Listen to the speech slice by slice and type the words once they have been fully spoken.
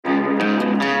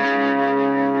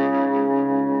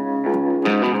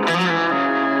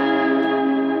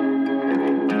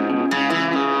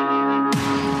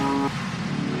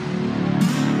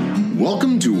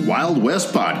Welcome to Wild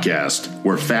West Podcast,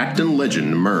 where fact and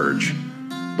legend merge.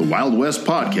 The Wild West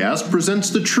Podcast presents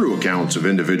the true accounts of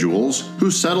individuals who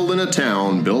settled in a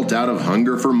town built out of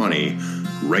hunger for money,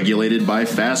 regulated by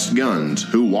fast guns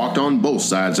who walked on both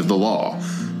sides of the law,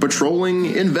 patrolling,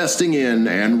 investing in,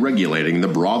 and regulating the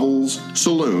brothels,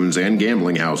 saloons, and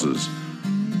gambling houses.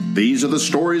 These are the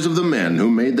stories of the men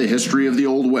who made the history of the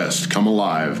Old West come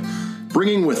alive,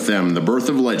 bringing with them the birth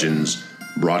of legends,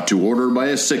 brought to order by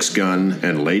a six-gun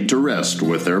and laid to rest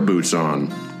with their boots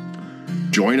on.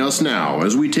 Join us now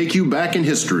as we take you back in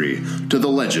history to the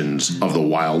legends of the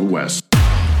Wild West.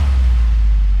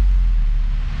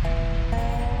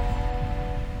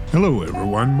 Hello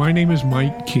everyone, my name is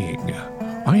Mike King.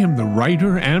 I am the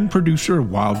writer and producer of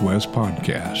Wild West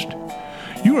Podcast.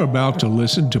 You are about to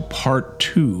listen to part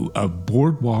 2 of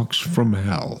Boardwalks from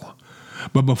Hell.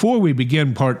 But before we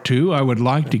begin part 2, I would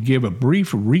like to give a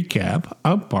brief recap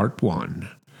of part 1.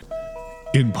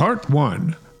 In part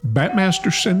 1,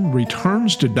 Masterson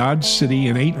returns to Dodge City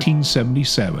in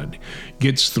 1877,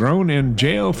 gets thrown in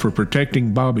jail for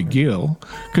protecting Bobby Gill,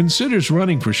 considers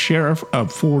running for sheriff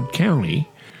of Ford County.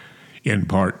 In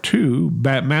part 2,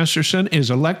 Masterson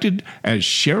is elected as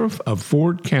sheriff of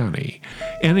Ford County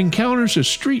and encounters a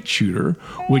street shooter,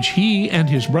 which he and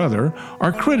his brother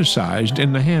are criticized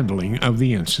in the handling of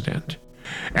the incident,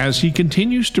 as he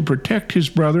continues to protect his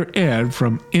brother Ed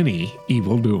from any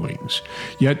evil doings.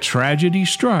 Yet tragedy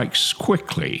strikes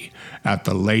quickly at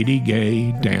the Lady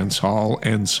Gay Dance Hall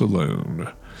and Saloon.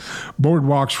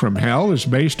 Boardwalks from Hell is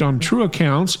based on true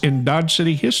accounts in Dodge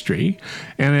City history,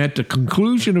 and at the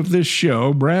conclusion of this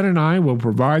show, Brad and I will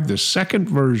provide the second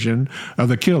version of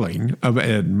the killing of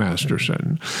Ed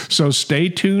Masterson. So stay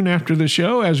tuned after the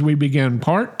show as we begin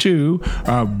part 2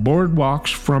 of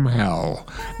Boardwalks from Hell.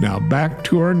 Now back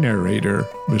to our narrator,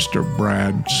 Mr.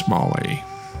 Brad Smalley.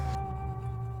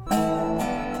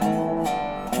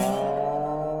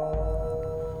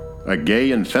 A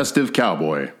gay and festive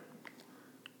cowboy.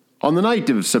 On the night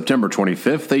of September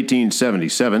 25th,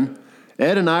 1877,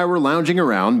 Ed and I were lounging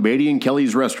around Beatty and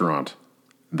Kelly's restaurant.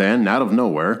 Then, out of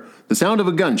nowhere, the sound of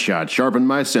a gunshot sharpened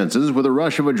my senses with a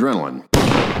rush of adrenaline.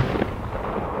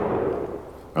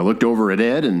 I looked over at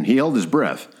Ed, and he held his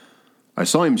breath. I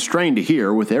saw him strain to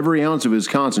hear, with every ounce of his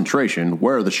concentration,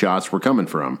 where the shots were coming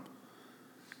from.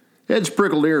 Ed's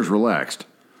prickled ears relaxed.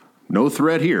 "No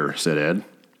threat here," said Ed.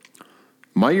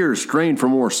 My ears strained for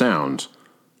more sounds.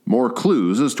 More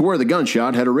clues as to where the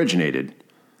gunshot had originated.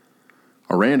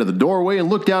 I ran to the doorway and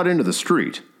looked out into the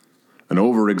street. An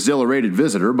over-exhilarated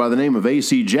visitor by the name of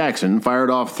A.C. Jackson fired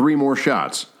off 3 more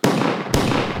shots.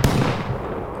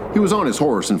 He was on his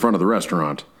horse in front of the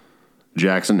restaurant.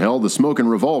 Jackson held the smoking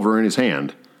revolver in his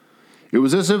hand. It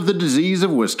was as if the disease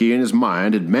of whiskey in his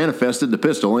mind had manifested the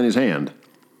pistol in his hand.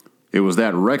 It was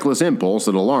that reckless impulse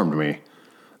that alarmed me.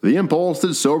 The impulse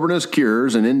that soberness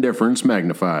cures and indifference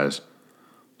magnifies.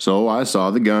 So I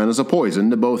saw the gun as a poison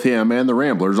to both him and the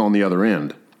ramblers on the other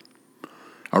end.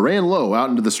 I ran low out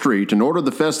into the street and ordered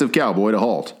the festive cowboy to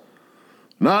halt.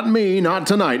 "Not me, not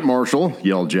tonight, Marshal,"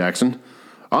 yelled Jackson.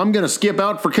 "I'm going to skip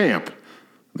out for camp."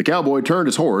 The cowboy turned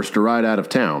his horse to ride out of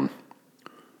town.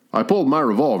 I pulled my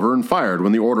revolver and fired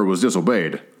when the order was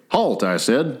disobeyed. "Halt," I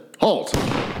said. "Halt."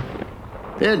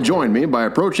 Ed joined me by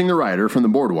approaching the rider from the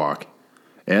boardwalk.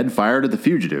 Ed fired at the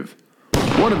fugitive.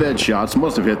 One of Ed's shots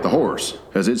must have hit the horse,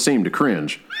 as it seemed to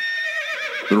cringe.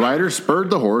 The rider spurred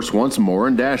the horse once more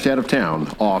and dashed out of town,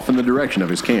 off in the direction of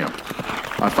his camp.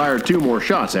 I fired 2 more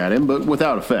shots at him, but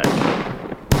without effect.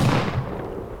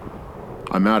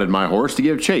 I mounted my horse to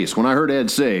give chase when I heard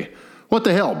Ed say, "What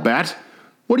the hell, Bat?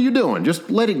 What are you doing? Just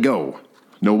let it go.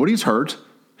 Nobody's hurt.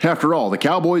 After all, the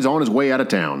cowboy's on his way out of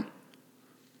town."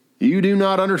 "You do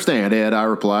not understand, Ed," I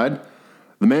replied.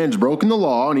 "The man's broken the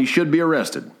law and he should be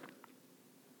arrested."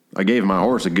 I gave my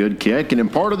horse a good kick and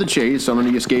imparted the chase on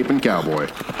the escaping cowboy.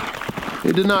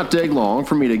 It did not take long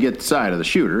for me to get sight of the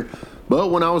shooter,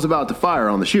 but when I was about to fire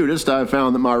on the shootist, I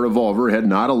found that my revolver had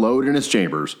not a load in its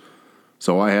chambers,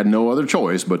 so I had no other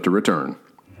choice but to return.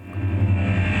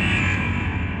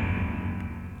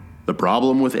 The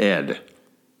problem with Ed.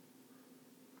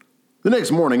 The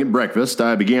next morning at breakfast,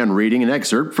 I began reading an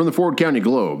excerpt from the Ford County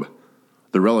Globe.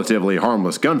 The relatively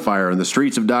harmless gunfire in the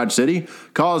streets of Dodge City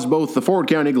caused both the Ford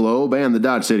County Globe and the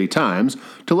Dodge City Times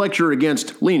to lecture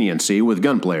against leniency with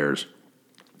gun players.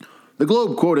 The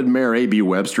Globe quoted Mayor A.B.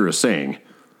 Webster as saying,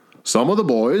 "Some of the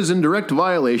boys, in direct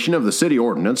violation of the city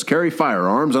ordinance, carry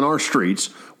firearms on our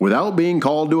streets without being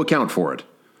called to account for it.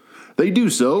 They do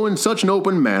so in such an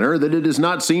open manner that it does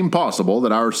not seem possible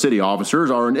that our city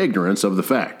officers are in ignorance of the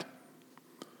fact."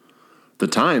 The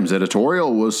Times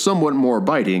editorial was somewhat more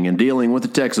biting in dealing with the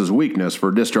Texas weakness for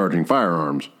discharging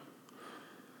firearms.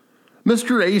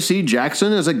 Mr. A.C.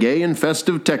 Jackson is a gay and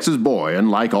festive Texas boy, and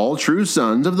like all true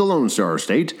sons of the Lone Star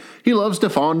State, he loves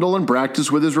to fondle and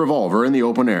practice with his revolver in the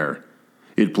open air.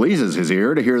 It pleases his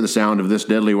ear to hear the sound of this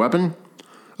deadly weapon.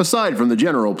 Aside from the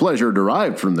general pleasure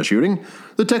derived from the shooting,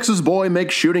 the Texas boy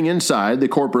makes shooting inside the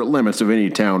corporate limits of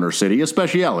any town or city a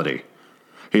speciality.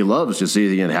 He loves to see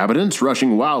the inhabitants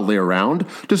rushing wildly around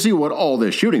to see what all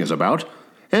this shooting is about,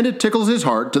 and it tickles his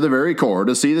heart to the very core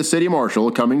to see the city marshal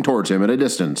coming towards him at a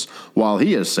distance, while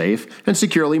he is safe and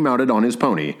securely mounted on his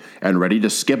pony and ready to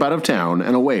skip out of town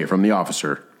and away from the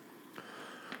officer.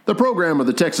 The program of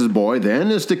the Texas boy, then,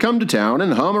 is to come to town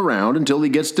and hum around until he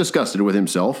gets disgusted with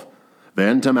himself,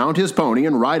 then to mount his pony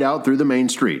and ride out through the main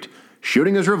street,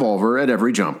 shooting his revolver at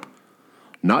every jump.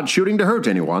 Not shooting to hurt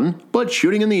anyone, but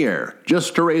shooting in the air,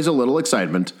 just to raise a little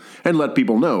excitement and let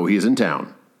people know he is in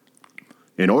town.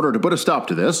 In order to put a stop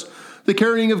to this, the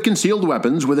carrying of concealed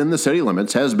weapons within the city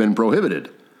limits has been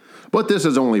prohibited. But this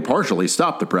has only partially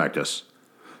stopped the practice.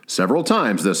 Several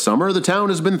times this summer, the town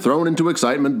has been thrown into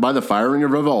excitement by the firing of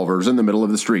revolvers in the middle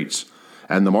of the streets,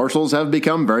 and the marshals have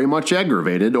become very much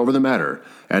aggravated over the matter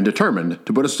and determined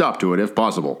to put a stop to it if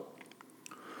possible.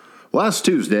 Last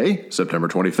Tuesday, September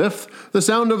 25th, the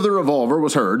sound of the revolver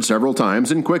was heard several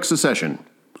times in quick succession.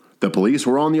 The police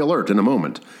were on the alert in a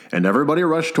moment, and everybody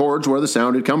rushed towards where the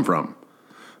sound had come from.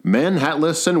 Men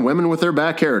hatless and women with their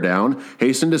back hair down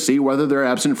hastened to see whether their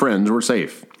absent friends were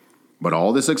safe. But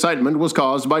all this excitement was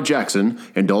caused by Jackson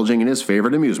indulging in his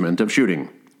favorite amusement of shooting.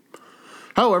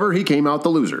 However, he came out the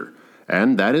loser,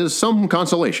 and that is some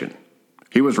consolation.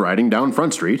 He was riding down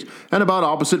Front Street, and about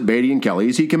opposite Beatty and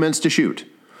Kelly's he commenced to shoot.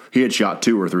 He had shot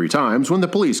 2 or 3 times when the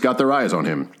police got their eyes on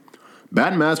him.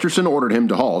 Bat Masterson ordered him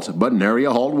to halt, but nary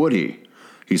a halt would he.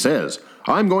 He says,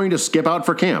 "I'm going to skip out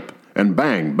for camp," and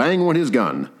bang, bang went his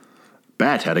gun.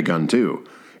 Bat had a gun too,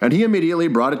 and he immediately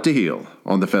brought it to heel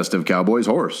on the festive cowboy's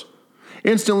horse.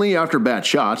 Instantly after Bat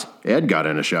shot, Ed got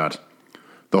in a shot.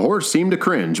 The horse seemed to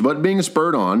cringe, but being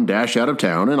spurred on, dashed out of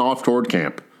town and off toward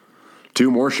camp. 2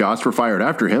 more shots were fired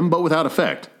after him, but without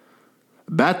effect.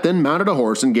 Bat then mounted a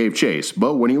horse and gave chase,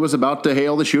 but when he was about to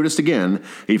hail the shootist again,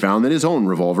 he found that his own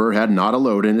revolver had not a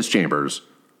load in its chambers.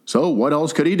 So what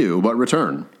else could he do but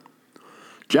return?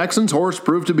 Jackson's horse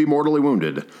proved to be mortally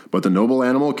wounded, but the noble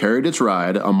animal carried its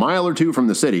ride a mile or 2 from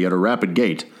the city at a rapid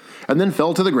gait, and then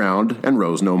fell to the ground and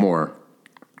rose no more.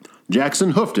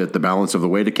 Jackson hoofed it the balance of the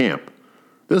way to camp.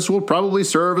 This will probably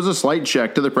serve as a slight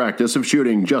check to the practice of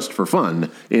shooting just for fun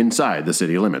inside the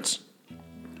city limits.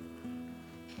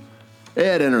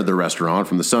 Ed entered the restaurant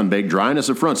from the sun-baked dryness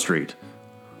of Front Street.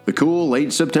 The cool,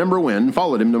 late September wind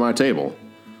followed him to my table.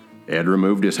 Ed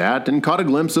removed his hat and caught a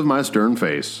glimpse of my stern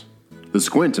face. The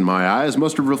squint in my eyes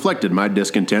must have reflected my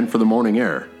discontent for the morning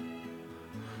air.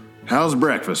 "How's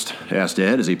breakfast?" asked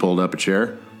Ed as he pulled up a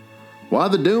chair. "Why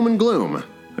the doom and gloom?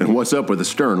 And what's up with the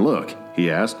stern look?"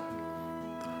 he asked.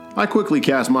 I quickly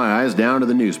cast my eyes down to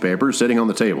the newspaper sitting on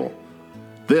the table.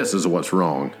 "This is what's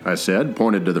wrong," I said,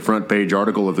 pointed to the front page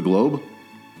article of the Globe.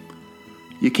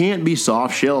 "You can't be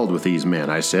soft-shelled with these men,"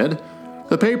 I said.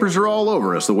 "The papers are all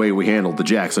over us the way we handled the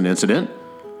Jackson incident."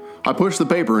 I pushed the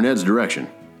paper in Ed's direction.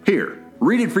 "Here,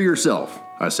 read it for yourself,"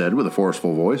 I said with a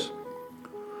forceful voice.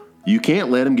 "You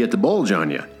can't let him get the bulge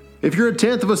on you. If you're a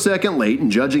 1/10 of a second late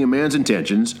in judging a man's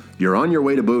intentions, you're on your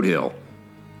way to Boot Hill.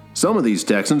 Some of these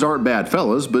Texans aren't bad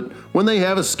fellas, but when they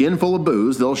have a skin full of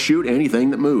booze, they'll shoot anything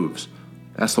that moves.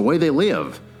 That's the way they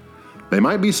live. They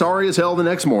might be sorry as hell the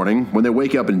next morning when they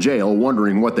wake up in jail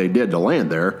wondering what they did to land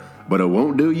there, but it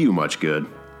won't do you much good."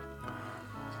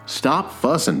 "Stop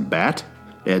fussing, Bat,"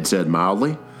 Ed said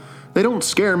mildly. "They don't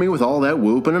scare me with all that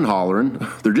whooping and hollering.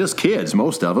 They're just kids,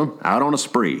 most of them, out on a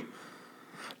spree."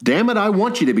 "Damn it, I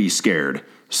want you to be scared.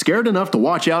 Scared enough to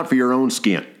watch out for your own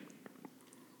skin."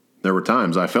 There were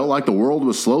times I felt like the world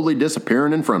was slowly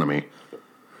disappearing in front of me.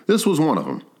 This was one of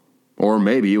them. Or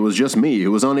maybe it was just me who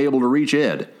was unable to reach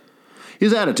Ed.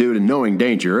 His attitude in knowing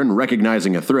danger and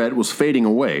recognizing a threat was fading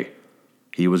away.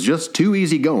 He was just too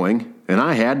easygoing, and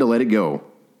I had to let it go.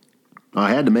 I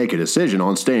had to make a decision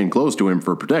on staying close to him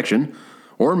for protection,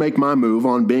 or make my move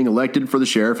on being elected for the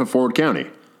sheriff of Ford County.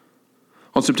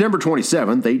 On September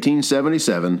 27,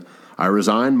 1877, I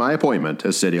resigned my appointment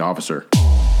as city officer.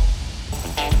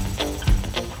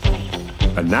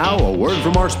 And now, a word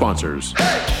from our sponsors.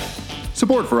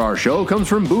 Support for our show comes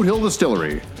from Boot Hill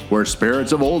Distillery, where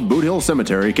spirits of old Boot Hill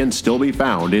Cemetery can still be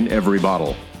found in every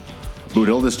bottle. Boot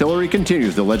Hill Distillery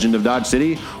continues the legend of Dodge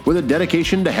City with a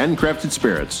dedication to handcrafted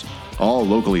spirits, all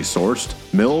locally sourced,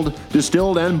 milled,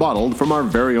 distilled, and bottled from our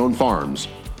very own farms.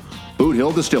 Boot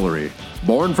Hill Distillery,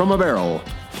 born from a barrel,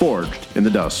 forged in the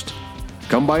dust.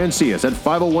 Come by and see us at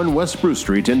 501 West Spruce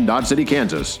Street in Dodge City,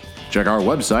 Kansas. Check our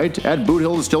website at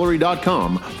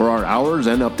boothilldistillery.com for our hours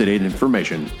and up-to-date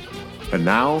information. And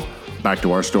now, back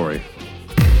to our story.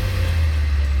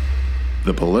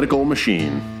 The political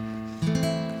machine.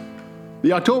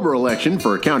 The October election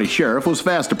for county sheriff was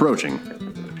fast approaching.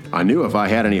 I knew if I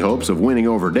had any hopes of winning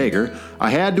over Dager,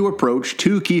 I had to approach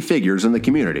two key figures in the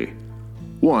community.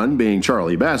 One being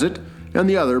Charlie Bassett, and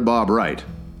the other Bob Wright.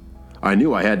 I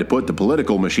knew I had to put the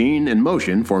political machine in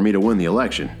motion for me to win the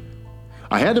election.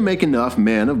 I had to make enough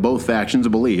men of both factions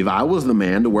believe I was the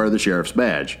man to wear the sheriff's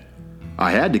badge. I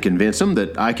had to convince them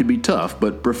that I could be tough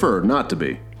but preferred not to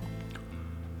be.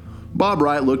 Bob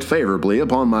Wright looked favorably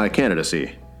upon my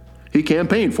candidacy. He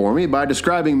campaigned for me by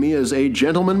describing me as a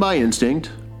gentleman by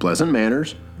instinct, pleasant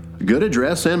manners, good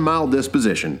address, and mild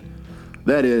disposition.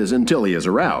 That is, until he is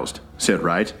aroused, said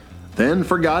Wright. Then,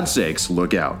 for God's sakes,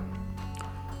 look out.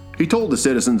 He told the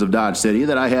citizens of Dodge City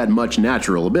that I had much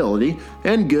natural ability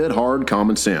and good, hard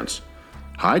common sense.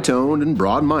 High-toned and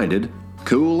broad-minded,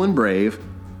 cool and brave,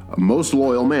 a most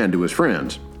loyal man to his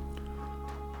friends.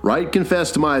 Wright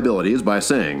confessed to my abilities by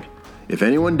saying, if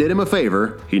anyone did him a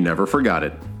favor, he never forgot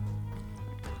it.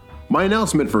 My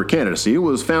announcement for candidacy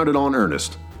was founded on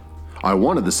earnest. I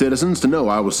wanted the citizens to know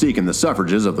I was seeking the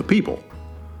suffrages of the people.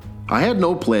 I had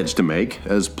no pledge to make,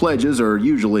 as pledges are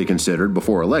usually considered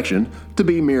before election to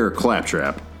be mere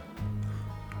claptrap.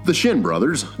 The Shin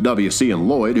brothers, W.C. and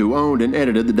Lloyd, who owned and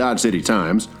edited the Dodge City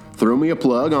Times, threw me a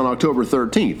plug on October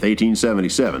 13,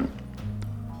 1877.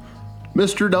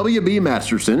 Mr. W.B.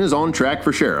 Masterson is on track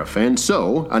for sheriff, and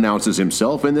so announces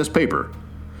himself in this paper.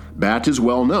 Bat is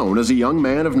well known as a young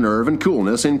man of nerve and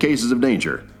coolness in cases of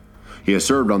danger. He has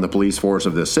served on the police force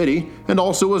of this city and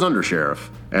also as undersheriff,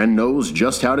 and knows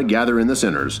just how to gather in the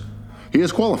sinners. He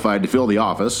is qualified to fill the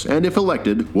office, and if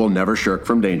elected, will never shirk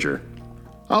from danger.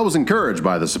 I was encouraged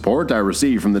by the support I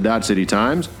received from the Dodge City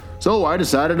Times, so I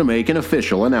decided to make an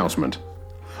official announcement.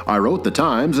 I wrote the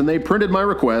Times, and they printed my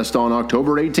request on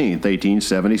October 18,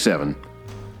 1877.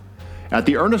 At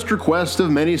the earnest request of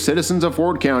many citizens of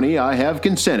Ford County, I have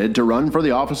consented to run for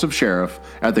the office of sheriff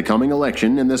at the coming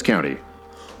election in this county.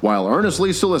 While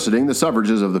earnestly soliciting the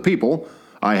suffrages of the people,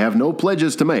 I have no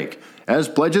pledges to make, as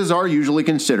pledges are usually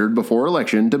considered before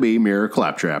election to be mere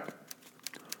claptrap.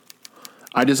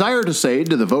 I desire to say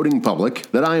to the voting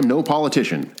public that I am no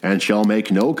politician, and shall make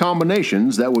no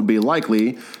combinations that would be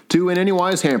likely to in any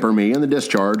wise hamper me in the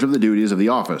discharge of the duties of the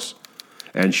office.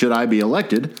 And should I be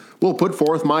elected, will put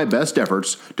forth my best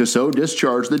efforts to so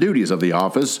discharge the duties of the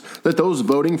office that those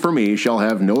voting for me shall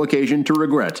have no occasion to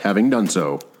regret having done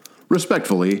so.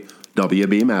 Respectfully,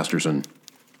 W.B. Masterson.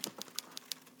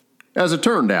 As it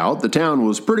turned out, the town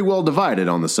was pretty well divided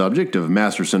on the subject of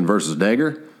Masterson versus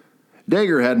Dager.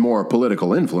 Dager had more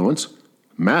political influence,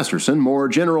 Masterson more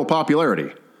general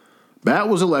popularity. Bat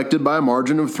was elected by a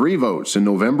margin of 3 votes in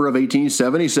November of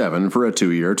 1877 for a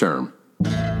 2-year term.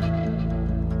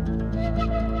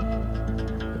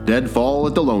 Deadfall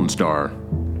at the Lone Star.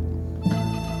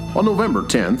 On November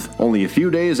 10th, only a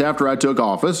few days after I took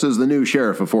office as the new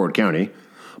sheriff of Ford County,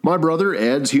 my brother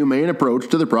Ed's humane approach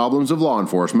to the problems of law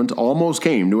enforcement almost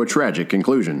came to a tragic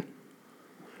conclusion.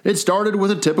 It started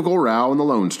with a typical row in the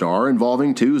Lone Star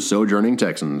involving 2 sojourning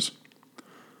Texans.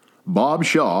 Bob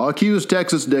Shaw accused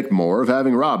Texas Dick Moore of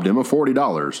having robbed him of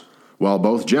 $40, while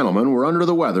both gentlemen were under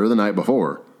the weather the night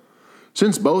before.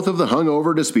 Since both of the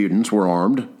hungover disputants were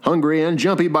armed, hungry and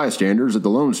jumpy bystanders at the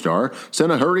Lone Star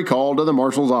sent a hurry call to the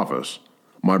marshal's office.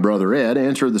 My brother Ed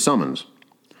answered the summons.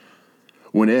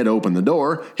 When Ed opened the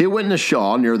door, he witnessed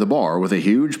Shaw near the bar with a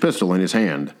huge pistol in his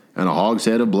hand and a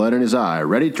hogshead of blood in his eye,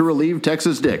 ready to relieve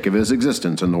Texas Dick of his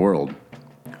existence in the world.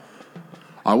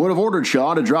 I would have ordered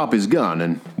Shaw to drop his gun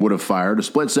and would have fired a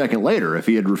split second later if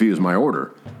he had refused my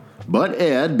order. But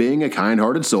Ed, being a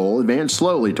kind-hearted soul, advanced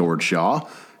slowly toward Shaw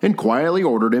and quietly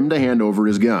ordered him to hand over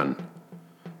his gun.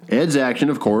 Ed's action,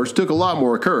 of course, took a lot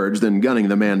more courage than gunning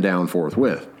the man down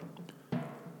forthwith.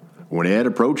 When Ed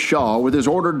approached Shaw with his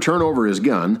order to turn over his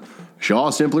gun, Shaw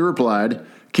simply replied,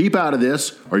 "Keep out of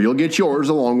this, or you'll get yours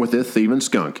along with this thieving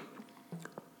skunk."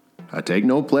 "I take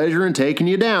no pleasure in taking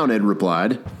you down," Ed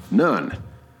replied. "None."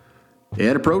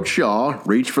 Ed approached Shaw,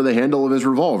 reached for the handle of his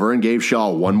revolver, and gave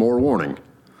Shaw one more warning.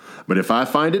 "But if I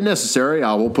find it necessary,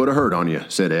 I will put a hurt on you,"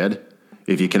 said Ed.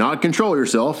 "If you cannot control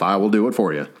yourself, I will do it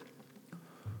for you."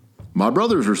 My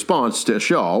brother's response to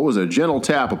Shaw was a gentle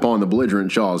tap upon the belligerent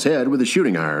Shaw's head with a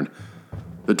shooting iron.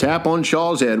 The tap on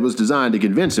Shaw's head was designed to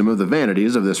convince him of the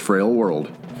vanities of this frail world.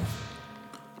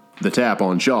 The tap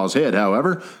on Shaw's head,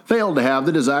 however, failed to have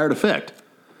the desired effect.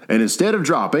 and instead of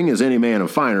dropping, as any man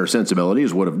of finer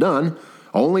sensibilities would have done,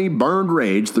 only burned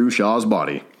rage through Shaw's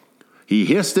body. He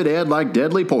hissed at Ed like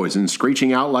deadly poison,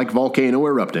 screeching out like volcano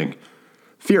erupting.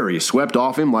 Fury swept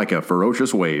off him like a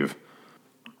ferocious wave.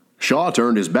 Shaw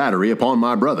turned his battery upon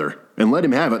my brother and let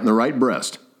him have it in the right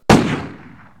breast.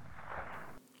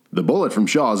 The bullet from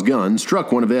Shaw's gun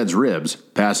struck one of Ed's ribs,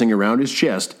 passing around his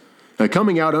chest and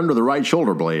coming out under the right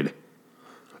shoulder blade.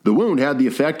 The wound had the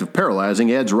effect of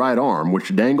paralyzing Ed's right arm,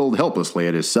 which dangled helplessly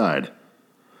at his side.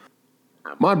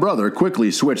 My brother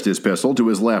quickly switched his pistol to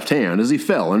his left hand as he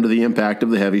fell under the impact of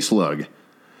the heavy slug.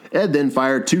 Ed then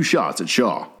fired 2 shots at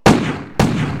Shaw.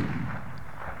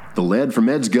 The lead from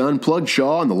Ed's gun plugged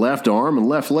Shaw in the left arm and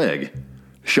left leg.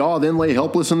 Shaw then lay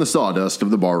helpless in the sawdust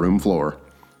of the barroom floor.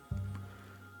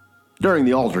 During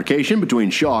the altercation between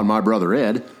Shaw and my brother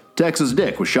Ed, Texas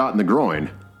Dick was shot in the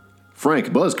groin. Frank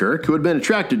Buzzkirk, who had been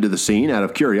attracted to the scene out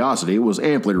of curiosity, was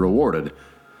amply rewarded.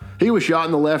 He was shot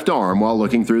in the left arm while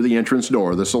looking through the entrance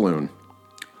door of the saloon.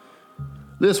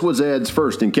 This was Ed's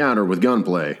first encounter with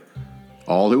gunplay.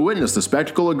 All who witnessed the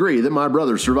spectacle agree that my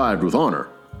brother survived with honor.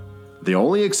 The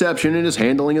only exception in his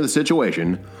handling of the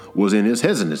situation was in his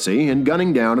hesitancy in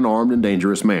gunning down an armed and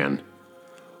dangerous man.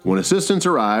 When assistants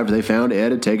arrived, they found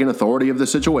Ed had taken authority of the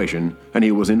situation, and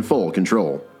he was in full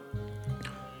control.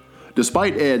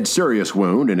 Despite Ed's serious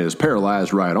wound in his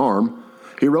paralyzed right arm,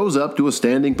 he rose up to a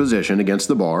standing position against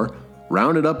the bar,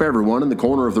 rounded up everyone in the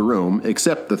corner of the room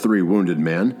except the 3 wounded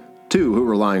men, 2 who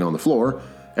were lying on the floor,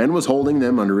 and was holding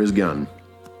them under his gun.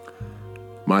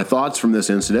 My thoughts from this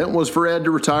incident was for Ed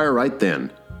to retire right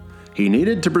then. He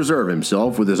needed to preserve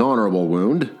himself with his honorable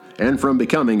wound and from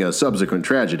becoming a subsequent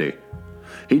tragedy.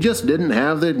 He just didn't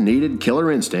have the needed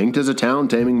killer instinct as a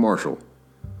town-taming marshal.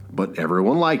 But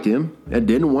everyone liked him and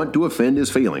didn't want to offend his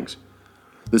feelings.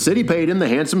 The city paid him the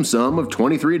handsome sum of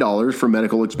 $23 for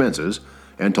medical expenses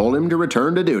and told him to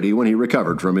return to duty when he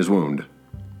recovered from his wound.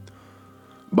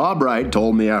 Bob Wright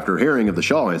told me after hearing of the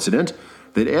Shaw incident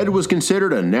that Ed was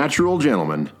considered a natural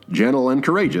gentleman, gentle and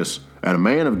courageous, and a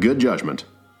man of good judgment.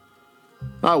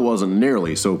 I wasn't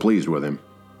nearly so pleased with him.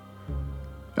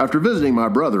 After visiting my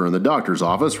brother in the doctor's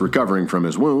office recovering from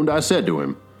his wound, I said to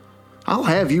him, "I'll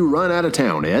have you run out of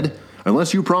town, Ed,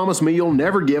 unless you promise me you'll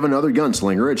never give another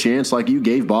gunslinger a chance like you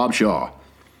gave Bob Shaw."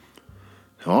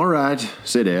 "All right,"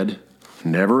 said Ed,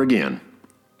 "never again."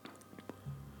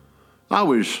 I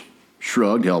was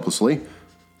shrugged helplessly,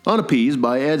 unappeased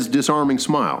by Ed's disarming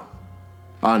smile.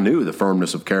 I knew the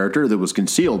firmness of character that was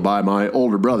concealed by my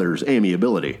older brother's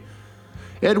amiability.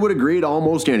 Ed would agree to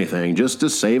almost anything just to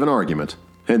save an argument,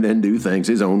 and then do things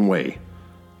his own way.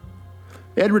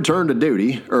 Ed returned to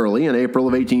duty early in April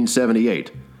of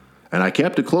 1878, and I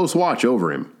kept a close watch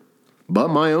over him. But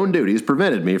my own duties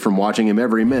prevented me from watching him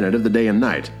every minute of the day and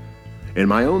night. In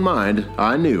my own mind,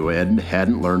 I knew Ed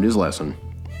hadn't learned his lesson.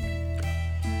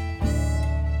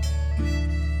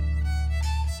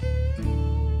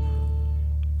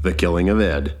 The killing of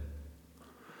Ed.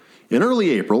 In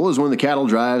early April is when the cattle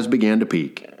drives began to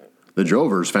peak. The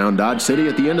drovers found Dodge City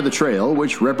at the end of the trail,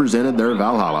 which represented their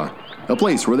Valhalla, a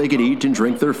place where they could eat and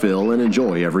drink their fill and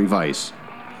enjoy every vice.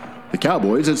 The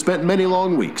cowboys had spent many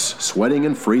long weeks, sweating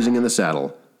and freezing in the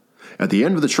saddle. At the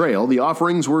end of the trail, the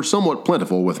offerings were somewhat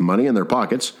plentiful with money in their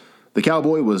pockets. The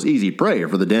cowboy was easy prey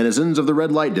for the denizens of the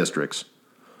red light districts.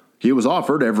 He was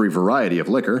offered every variety of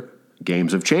liquor,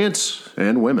 games of chance,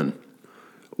 and women.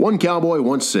 One cowboy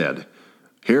once said,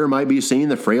 "Here might be seen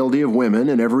the frailty of women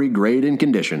in every grade and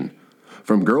condition,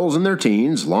 from girls in their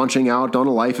teens launching out on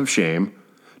a life of shame,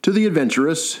 to the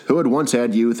adventuress who had once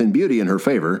had youth and beauty in her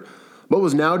favor, but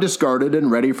was now discarded and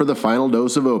ready for the final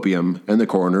dose of opium and the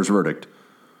coroner's verdict.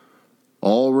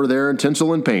 All were there in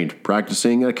tinsel and paint,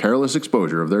 practicing a careless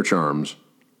exposure of their charms."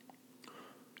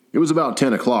 It was about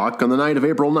 10 o'clock on the night of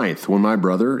April 9th when my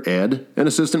brother, Ed, and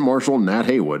Assistant Marshal Nat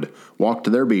Haywood walked to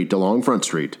their beat along Front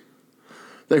Street.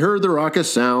 They heard the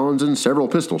raucous sounds and several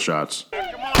pistol shots.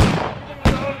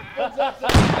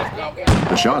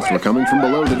 The shots were coming from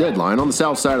below the deadline on the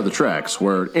south side of the tracks,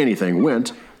 where anything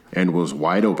went and was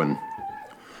wide open.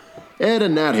 Ed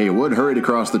and Nat Haywood hurried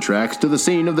across the tracks to the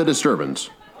scene of the disturbance.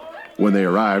 When they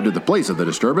arrived at the place of the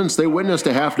disturbance, they witnessed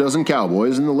a half-dozen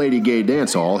cowboys in the Lady Gay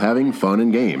dance hall having fun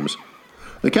and games.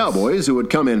 The cowboys, who had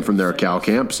come in from their cow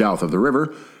camp south of the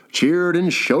river, cheered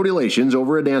and showed elations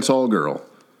over a dance hall girl.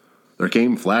 There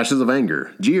came flashes of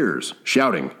anger, jeers,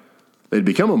 shouting. They'd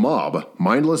become a mob,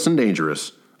 mindless and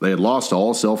dangerous. They had lost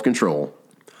all self-control.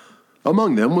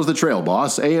 Among them was the trail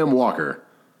boss, A.M. Walker.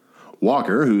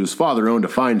 Walker, whose father owned a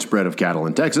fine spread of cattle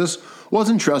in Texas, was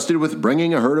entrusted with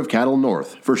bringing a herd of cattle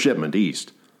north for shipment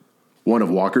east. One of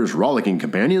Walker's rollicking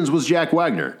companions was Jack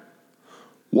Wagner.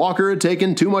 Walker had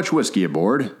taken too much whiskey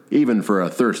aboard, even for a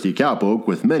thirsty cowpoke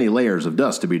with many layers of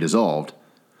dust to be dissolved.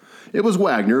 It was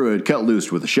Wagner who had cut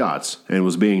loose with the shots, and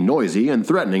was being noisy and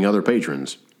threatening other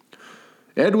patrons.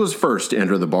 Ed was first to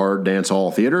enter the bar dance hall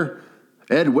theater.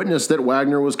 Ed witnessed that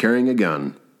Wagner was carrying a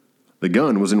gun. The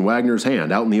gun was in Wagner's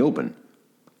hand out in the open.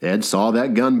 Ed saw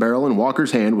that gun barrel in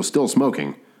Walker's hand was still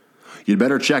smoking. "You'd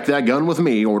better check that gun with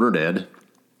me," ordered Ed.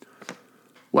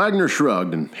 Wagner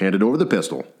shrugged and handed over the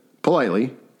pistol,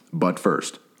 politely, but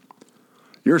first.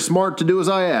 "You're smart to do as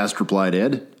I asked," replied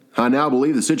Ed. "I now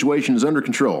believe the situation is under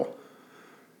control."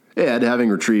 Ed, having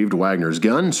retrieved Wagner's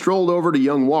gun, strolled over to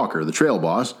young Walker, the trail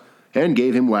boss, and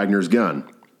gave him Wagner's gun.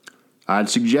 "I'd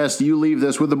suggest you leave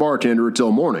this with the bartender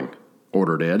until morning,"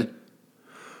 ordered Ed.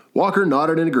 Walker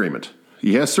nodded in agreement.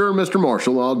 "Yes, sir, Mr.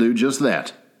 Marshall, I'll do just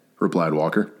that," replied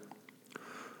Walker.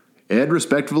 Ed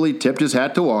respectfully tipped his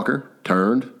hat to Walker,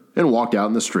 turned, and walked out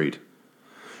in the street.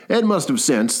 Ed must have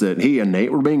sensed that he and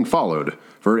Nate were being followed,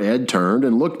 for Ed turned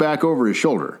and looked back over his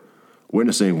shoulder,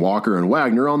 witnessing Walker and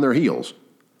Wagner on their heels.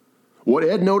 What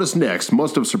Ed noticed next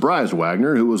must have surprised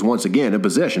Wagner, who was once again in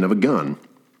possession of a gun.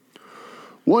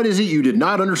 "What is it you did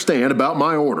not understand about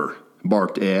my order?"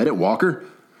 barked Ed at Walker.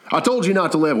 "I told you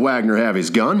not to let Wagner have his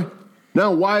gun.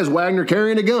 Now why is Wagner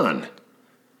carrying a gun?"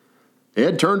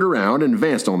 Ed turned around and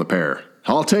advanced on the pair.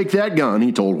 "I'll take that gun,"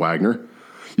 he told Wagner.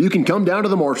 "You can come down to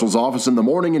the marshal's office in the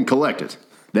morning and collect it.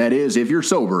 That is, if you're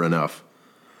sober enough."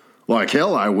 "Like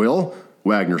hell I will,"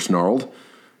 Wagner snarled.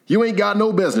 "You ain't got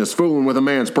no business fooling with a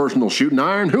man's personal shooting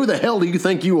iron. Who the hell do you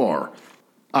think you are?"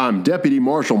 "I'm Deputy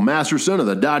Marshal Masterson of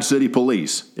the Dodge City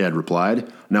Police," Ed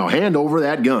replied. "Now hand over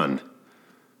that gun."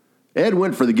 Ed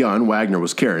went for the gun Wagner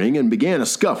was carrying and began a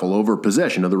scuffle over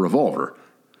possession of the revolver.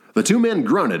 The two men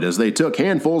grunted as they took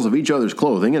handfuls of each other's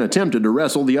clothing and attempted to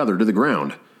wrestle the other to the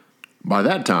ground. By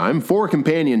that time, 4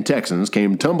 companion Texans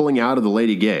came tumbling out of the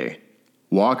Lady Gay.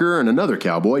 Walker and another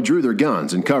cowboy drew their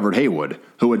guns and covered Haywood,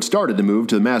 who had started to move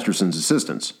to Masterson's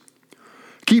assistance.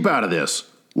 "Keep out of this,"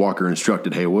 Walker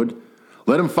instructed Haywood.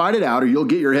 "Let him fight it out or you'll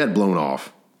get your head blown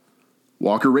off."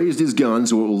 Walker raised his gun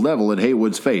so it would level at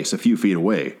Haywood's face a few feet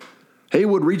away.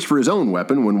 Haywood reached for his own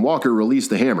weapon when Walker released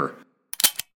the hammer.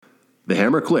 The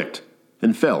hammer clicked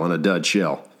and fell in a dud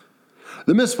shell.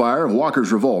 The misfire of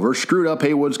Walker's revolver screwed up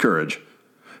Haywood's courage.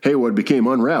 Haywood became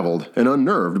unraveled and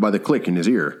unnerved by the click in his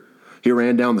ear. He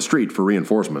ran down the street for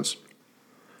reinforcements.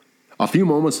 A few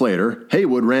moments later,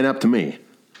 Haywood ran up to me.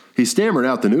 He stammered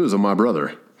out the news of my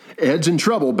brother. "Ed's in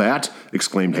trouble, Bat,"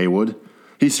 exclaimed Haywood.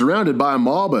 "He's surrounded by a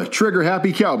mob of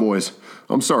trigger-happy cowboys.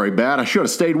 I'm sorry, Bat, I should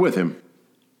have stayed with him."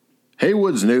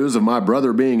 Haywood's news of my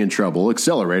brother being in trouble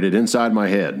accelerated inside my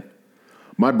head.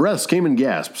 My breaths came in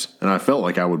gasps, and I felt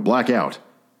like I would black out.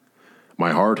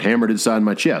 My heart hammered inside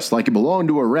my chest like it belonged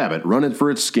to a rabbit running for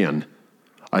its skin.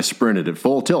 I sprinted at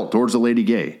full tilt towards the Lady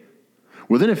Gay.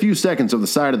 Within a few seconds of the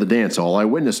side of the dance hall, I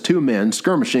witnessed 2 men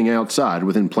skirmishing outside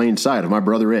within plain sight of my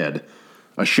brother Ed.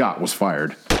 A shot was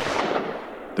fired.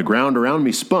 The ground around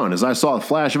me spun as I saw the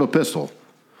flash of a pistol.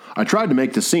 I tried to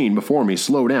make the scene before me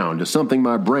slow down to something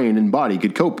my brain and body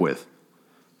could cope with.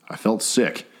 I felt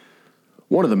sick.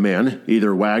 One of the men,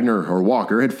 either Wagner or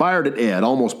Walker, had fired at Ed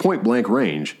almost point-blank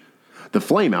range. The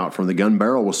flame out from the gun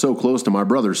barrel was so close to my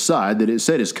brother's side that it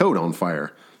set his coat on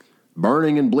fire.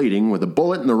 Burning and bleeding, with a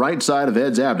bullet in the right side of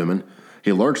Ed's abdomen,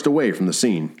 he lurched away from the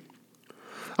scene.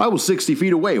 I was 60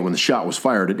 feet away when the shot was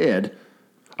fired at Ed.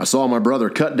 I saw my brother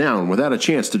cut down without a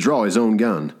chance to draw his own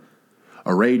gun.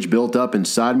 A rage built up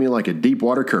inside me like a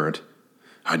deep-water current.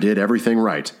 I did everything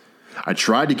right. I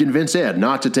tried to convince Ed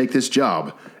not to take this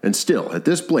job, and still, at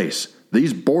this place,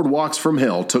 these boardwalks from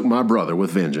hell took my brother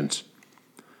with vengeance.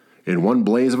 In one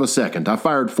blaze of a second, I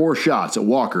fired 4 shots at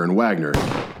Walker and Wagner.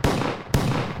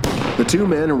 The 2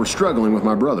 men were struggling with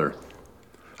my brother.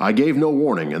 I gave no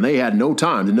warning, and they had no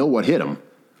time to know what hit them.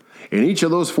 In each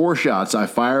of those 4 shots, I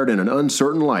fired in an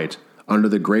uncertain light under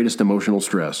the greatest emotional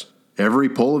stress. Every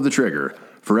pull of the trigger,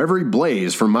 for every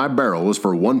blaze from my barrel was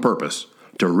for one purpose: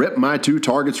 to rip my 2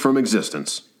 targets from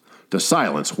existence, to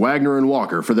silence Wagner and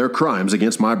Walker for their crimes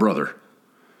against my brother.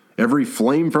 Every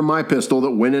flame from my pistol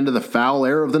that went into the foul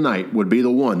air of the night would be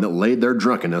the one that laid their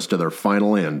drunkenness to their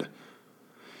final end.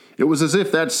 It was as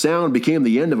if that sound became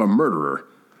the end of a murderer,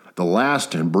 the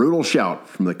last and brutal shout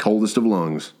from the coldest of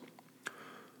lungs.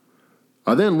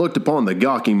 I then looked upon the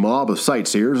gawking mob of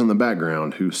sightseers in the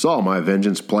background, who saw my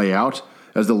vengeance play out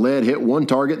as the lead hit one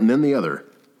target and then the other.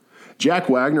 Jack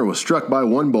Wagner was struck by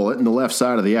 1 bullet in the left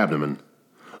side of the abdomen.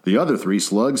 The other 3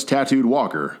 slugs tattooed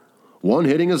Walker, one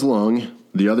hitting his lung,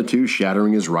 the other 2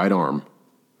 shattering his right arm.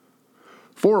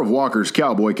 4 of Walker's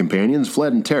cowboy companions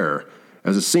fled in terror,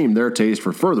 as it seemed their taste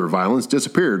for further violence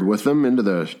disappeared with them into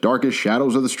the darkest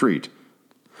shadows of the street.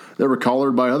 They were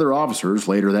collared by other officers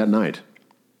later that night.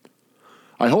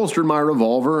 I holstered my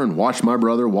revolver and watched my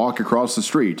brother walk across the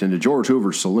street into George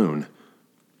Hoover's saloon.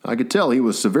 I could tell he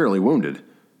was severely wounded.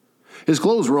 His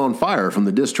clothes were on fire from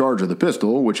the discharge of the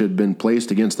pistol, which had been placed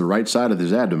against the right side of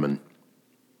his abdomen.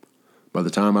 By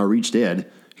the time I reached Ed,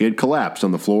 he had collapsed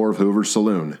on the floor of Hoover's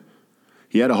saloon.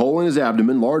 He had a hole in his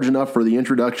abdomen large enough for the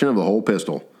introduction of the whole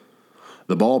pistol.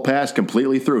 The ball passed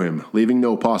completely through him, leaving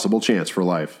no possible chance for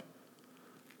life.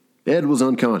 Ed was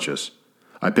unconscious.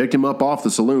 I picked him up off the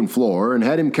saloon floor and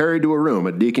had him carried to a room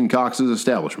at Deacon Cox's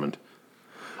establishment.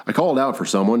 I called out for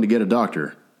someone to get a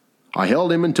doctor. I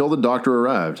held him until the doctor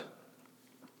arrived.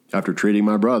 After treating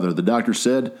my brother, the doctor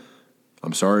said,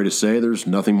 "I'm sorry to say there's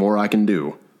nothing more I can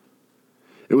do."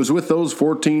 It was with those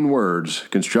 14 words,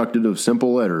 constructed of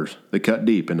simple letters, that cut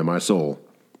deep into my soul.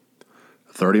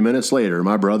 30 minutes later,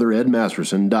 my brother Ed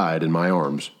Masterson died in my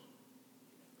arms.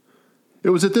 It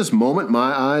was at this moment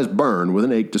my eyes burned with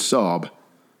an ache to sob.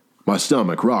 My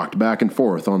stomach rocked back and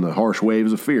forth on the harsh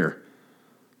waves of fear.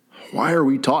 Why are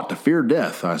we taught to fear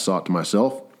death? I thought to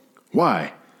myself.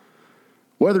 Why?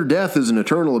 Whether death is an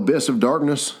eternal abyss of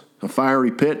darkness, a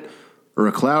fiery pit, or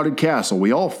a clouded castle,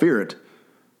 we all fear it,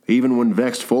 even when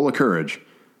vexed full of courage.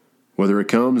 Whether it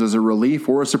comes as a relief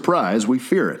or a surprise, we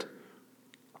fear it.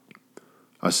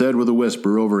 I said with a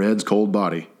whisper over Ed's cold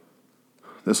body,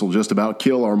 "This'll just about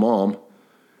kill our mom.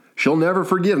 She'll never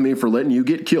forgive me for letting you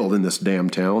get killed in this damn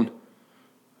town."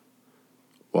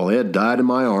 While Ed died in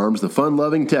my arms, the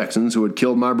fun-loving Texans who had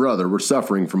killed my brother were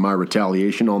suffering from my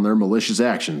retaliation on their malicious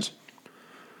actions.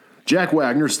 Jack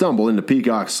Wagner stumbled into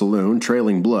Peacock's saloon,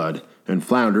 trailing blood, and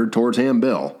floundered towards Ham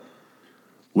Bell.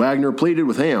 Wagner pleaded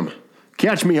with Ham.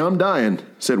 "Catch me, I'm dying,"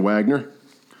 said Wagner.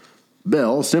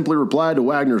 Bell simply replied to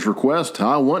Wagner's request,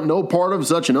 "I want no part of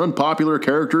such an unpopular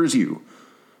character as you."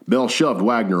 Bell shoved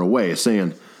Wagner away,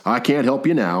 saying, "I can't help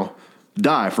you now.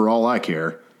 Die for all I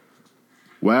care."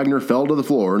 Wagner fell to the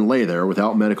floor and lay there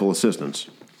without medical assistance.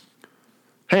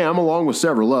 Ham, along with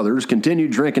several others,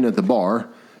 continued drinking at the bar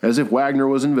as if Wagner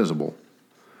was invisible.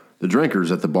 The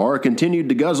drinkers at the bar continued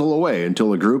to guzzle away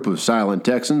until a group of silent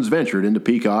Texans ventured into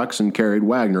Peacock's and carried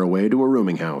Wagner away to a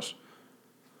rooming house.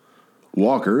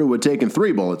 Walker, who had taken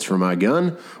 3 bullets from my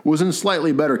gun, was in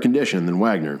slightly better condition than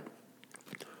Wagner.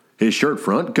 His shirt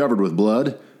front, covered with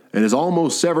blood, and his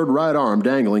almost severed right arm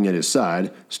dangling at his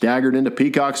side, staggered into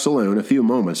Peacock's saloon a few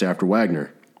moments after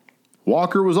Wagner.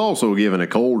 Walker was also given a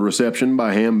cold reception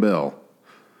by Ham Bell.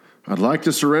 "I'd like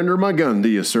to surrender my gun to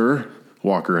you, sir,"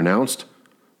 Walker announced.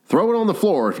 "Throw it on the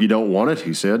floor if you don't want it,"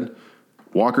 he said.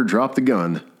 Walker dropped the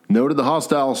gun, noted the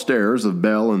hostile stares of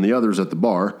Bell and the others at the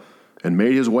bar, and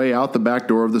made his way out the back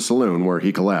door of the saloon where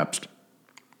he collapsed.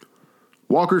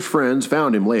 Walker's friends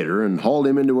found him later and hauled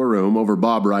him into a room over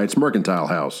Bob Wright's mercantile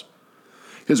house.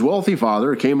 His wealthy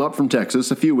father came up from Texas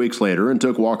a few weeks later and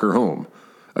took Walker home,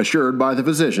 assured by the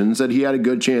physicians that he had a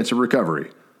good chance of recovery.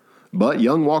 But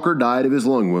young Walker died of his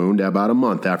lung wound about a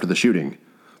month after the shooting,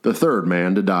 the 3rd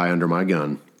man to die under my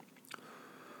gun.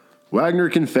 Wagner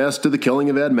confessed to the killing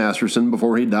of Ed Masterson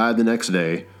before he died the next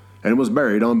day and was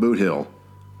buried on Boot Hill.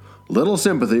 Little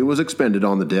sympathy was expended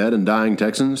on the dead and dying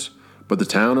Texans, but the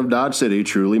town of Dodge City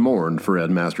truly mourned for Ed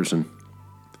Masterson.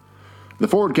 The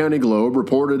Ford County Globe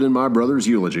reported in my brother's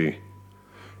eulogy,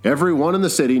 "Everyone in the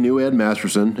city knew Ed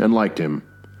Masterson and liked him.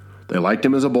 They liked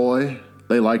him as a boy,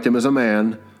 they liked him as a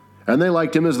man, and they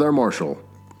liked him as their marshal.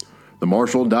 The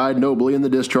marshal died nobly in the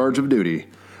discharge of duty.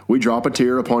 We drop a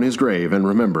tear upon his grave and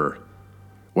remember,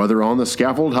 whether on the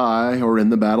scaffold high or in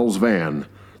the battle's van,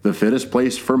 the fittest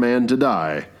place for man to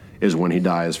die is when he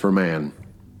dies for man."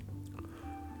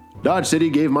 Dodge City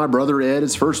gave my brother Ed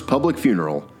its first public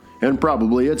funeral, and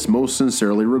probably its most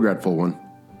sincerely regretful one.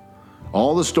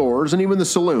 All the stores and even the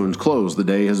saloons closed the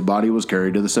day his body was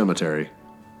carried to the cemetery.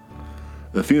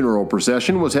 The funeral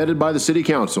procession was headed by the city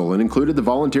council and included the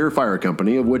volunteer fire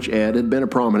company of which Ed had been a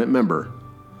prominent member.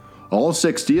 All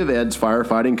 60 of Ed's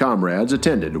firefighting comrades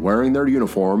attended, wearing their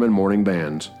uniform and mourning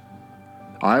bands.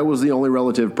 I was the only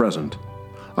relative present.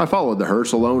 I followed the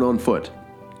hearse alone on foot.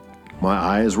 My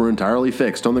eyes were entirely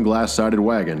fixed on the glass-sided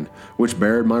wagon, which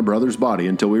buried my brother's body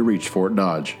until we reached Fort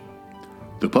Dodge.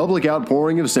 The public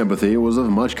outpouring of sympathy was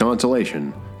of much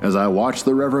consolation, as I watched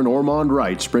the Reverend Ormond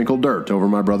Wright sprinkle dirt over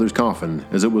my brother's coffin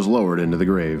as it was lowered into the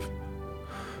grave.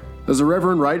 As the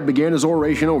Reverend Wright began his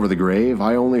oration over the grave,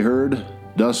 I only heard,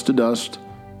 "Dust to dust,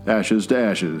 ashes to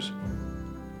ashes."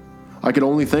 I could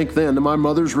only think then to my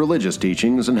mother's religious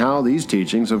teachings and how these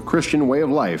teachings of Christian way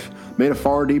of life made a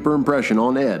far deeper impression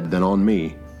on Ed than on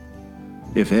me.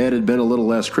 If Ed had been a little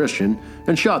less Christian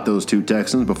and shot those two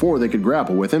Texans before they could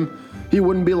grapple with him, he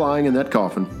wouldn't be lying in that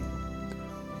coffin.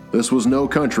 This was no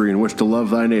country in which to love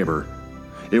thy neighbor.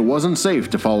 It wasn't safe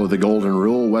to follow the golden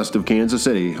rule west of Kansas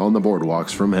City on the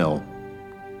boardwalks from hell.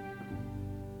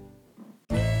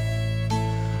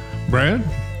 Brad,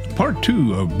 part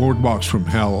 2 of Boardwalks from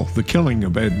Hell, The Killing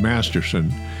of Ed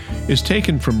Masterson, is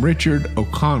taken from Richard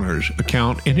O'Connor's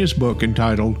account in his book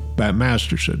entitled Bat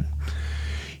Masterson.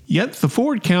 Yet the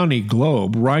Ford County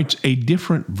Globe writes a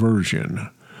different version.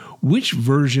 Which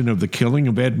version of the killing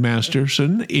of Ed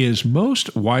Masterson is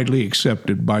most widely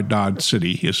accepted by Dodge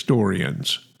City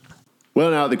historians?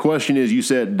 Well, now the question is, you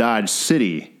said Dodge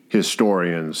City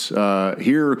historians.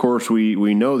 Here, of course,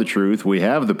 we know the truth. We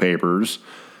have the papers.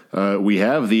 We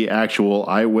have the actual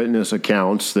eyewitness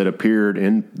accounts that appeared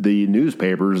in the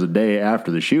newspapers the day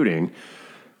after the shooting.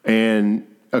 And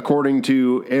according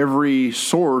to every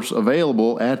source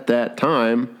available at that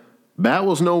time, Bat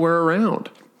was nowhere around.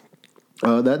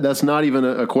 That's not even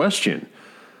a question.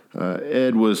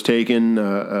 Ed was taken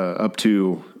up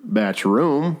to Bat's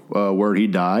room where he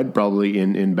died, probably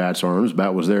in Bat's arms.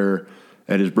 Bat was there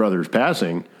at his brother's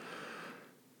passing.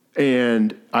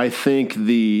 And I think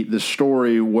the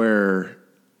story where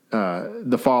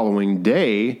the following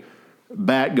day,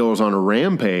 Bat goes on a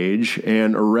rampage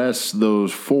and arrests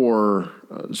those 4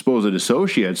 supposed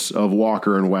associates of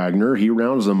Walker and Wagner. He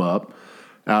rounds them up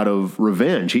out of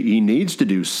revenge. He needs to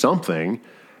do something,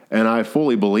 and I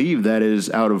fully believe that is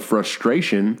out of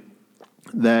frustration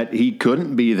that he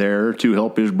couldn't be there to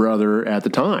help his brother at the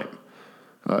time.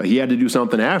 He had to do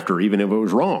something after, even if it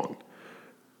was wrong.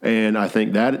 And I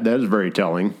think that is very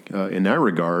telling in that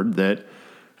regard, that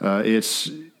it's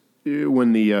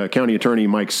when the county attorney,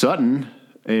 Mike Sutton,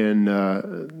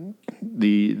 and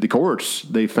the courts,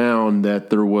 they found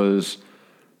that there was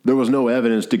no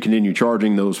evidence to continue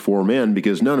charging those 4 men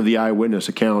because none of the eyewitness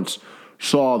accounts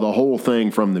saw the whole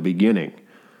thing from the beginning.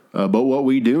 But what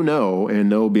we do know, and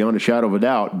know beyond a shadow of a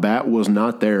doubt, Bat was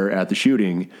not there at the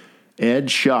shooting. Ed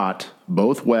shot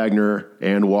both Wagner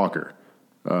and Walker.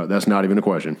 That's not even a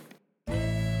question.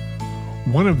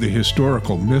 One of the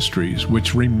historical mysteries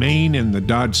which remain in the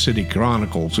Dodge City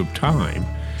Chronicles of time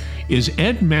is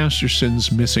Ed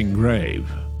Masterson's missing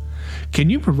grave. Can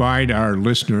you provide our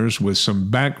listeners with some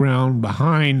background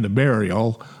behind the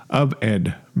burial of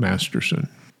Ed Masterson?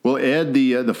 Well, Ed,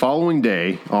 the following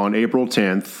day, on April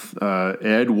 10th,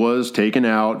 Ed was taken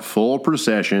out full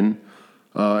procession,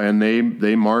 and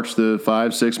they marched the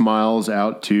 5-6 miles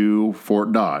out to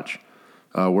Fort Dodge,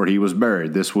 where he was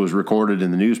buried. This was recorded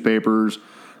in the newspapers.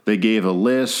 They gave a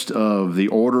list of the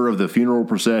order of the funeral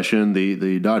procession,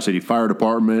 the Dodge City Fire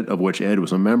Department, of which Ed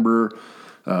was a member,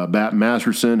 Bat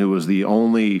Masterson, who was the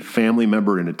only family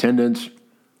member in attendance,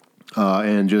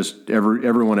 and just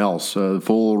everyone else, the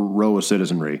full row of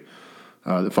citizenry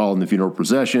that followed in the funeral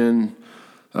procession.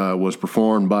 Was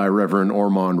performed by Reverend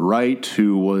Ormond Wright,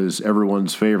 who was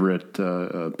everyone's favorite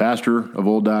pastor of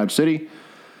Old Dodge City.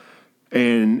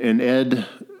 And Ed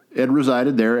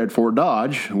resided there at Fort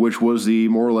Dodge, which was the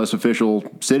more or less official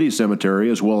city cemetery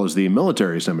as well as the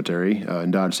military cemetery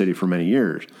in Dodge City for many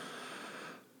years.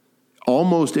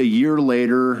 Almost a year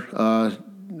later,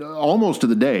 almost to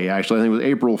the day, actually, I think it was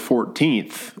April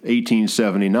 14th,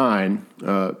 1879,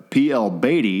 P.L.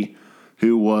 Beatty,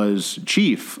 who was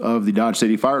chief of the Dodge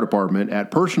City Fire Department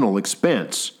at personal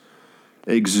expense,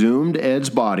 exhumed Ed's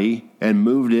body and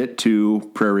moved it to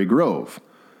Prairie Grove,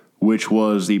 which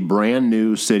was the brand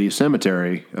new city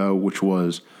cemetery, which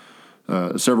was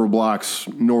several blocks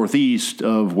northeast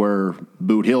of where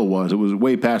Boot Hill was. It was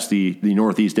way past the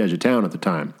northeast edge of town at the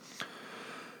time.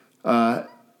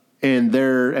 And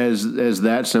there, as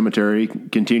that cemetery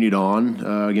continued on,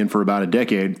 again for about a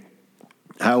decade,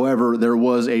 however, there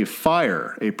was a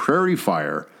fire, a prairie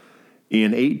fire,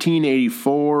 in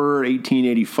 1884,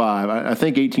 1885, I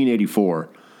think 1884,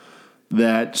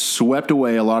 that swept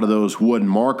away a lot of those wooden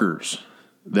markers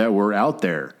that were out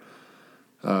there.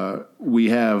 We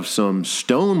have some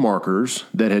stone markers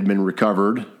that had been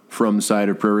recovered from the site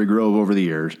of Prairie Grove over the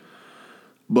years,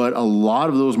 but a lot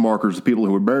of those markers, the people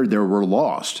who were buried there, were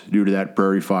lost due to that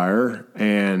prairie fire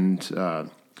and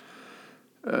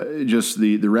just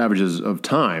the ravages of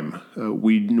time.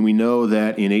 We know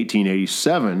that in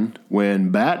 1887, when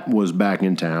Bat was back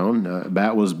in town,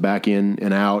 Bat was back in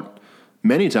and out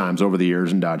many times over the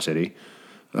years in Dodge City.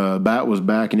 Bat was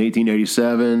back in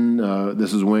 1887.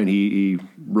 This is when he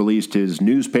released his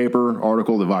newspaper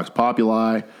article, the Vox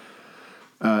Populi.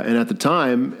 And at the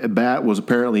time, Bat was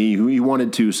apparently, he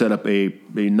wanted to set up a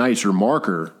nicer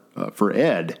marker for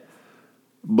Ed,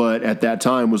 but at that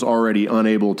time was already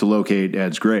unable to locate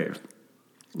Ed's grave.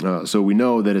 So we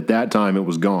know that at that time it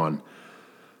was gone.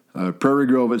 Prairie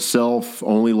Grove itself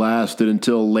only lasted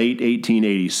until late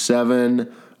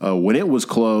 1887 when it was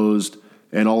closed,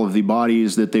 and all of the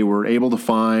bodies that they were able to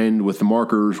find with the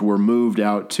markers were moved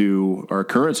out to our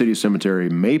current city cemetery,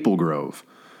 Maple Grove.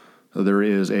 There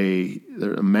is a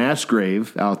mass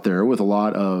grave out there with a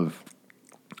lot of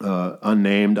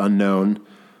unnamed, unknown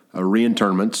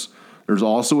reinterments. There's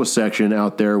also a section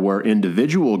out there where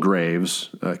individual graves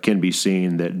can be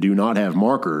seen that do not have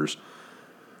markers.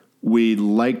 We'd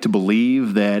like to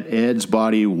believe that Ed's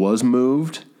body was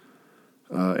moved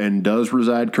and does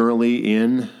reside currently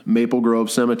in Maple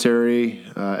Grove Cemetery,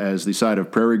 as the site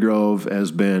of Prairie Grove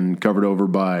has been covered over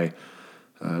by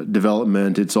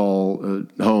development. It's all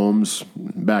homes,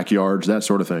 backyards, that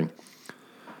sort of thing.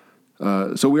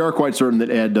 So we are quite certain that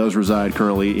Ed does reside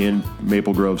currently in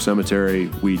Maple Grove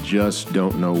Cemetery. We just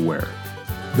don't know where.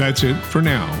 That's it for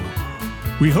now.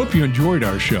 We hope you enjoyed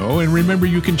our show, and remember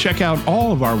you can check out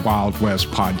all of our Wild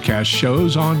West podcast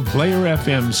shows on Player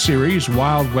FM series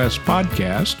Wild West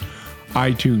Podcast,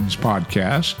 iTunes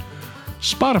Podcast,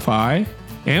 Spotify,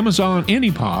 Amazon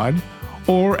AnyPod,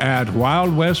 or at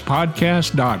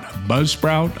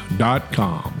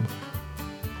wildwestpodcast.buzzsprout.com.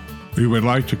 We would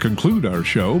like to conclude our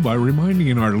show by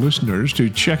reminding our listeners to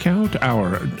check out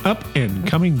our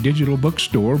up-and-coming digital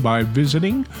bookstore by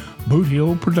visiting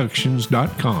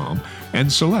boothillproductions.com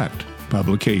and select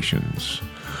publications.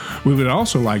 We would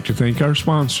also like to thank our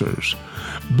sponsors,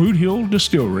 Boot Hill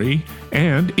Distillery,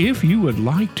 and if you would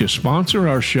like to sponsor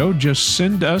our show, just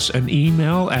send us an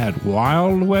email at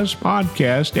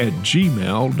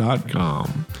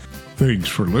wildwestpodcast@gmail.com. Thanks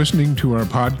for listening to our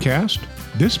podcast.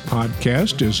 This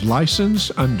podcast is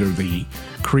licensed under the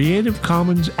Creative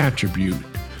Commons Attribute,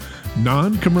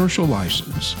 non-commercial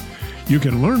license. You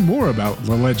can learn more about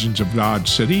the Legends of Dodge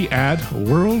City at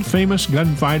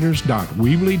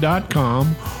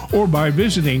worldfamousgunfighters.weebly.com or by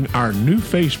visiting our new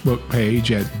Facebook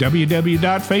page at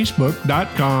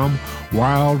www.facebook.com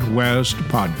Wild West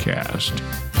Podcast.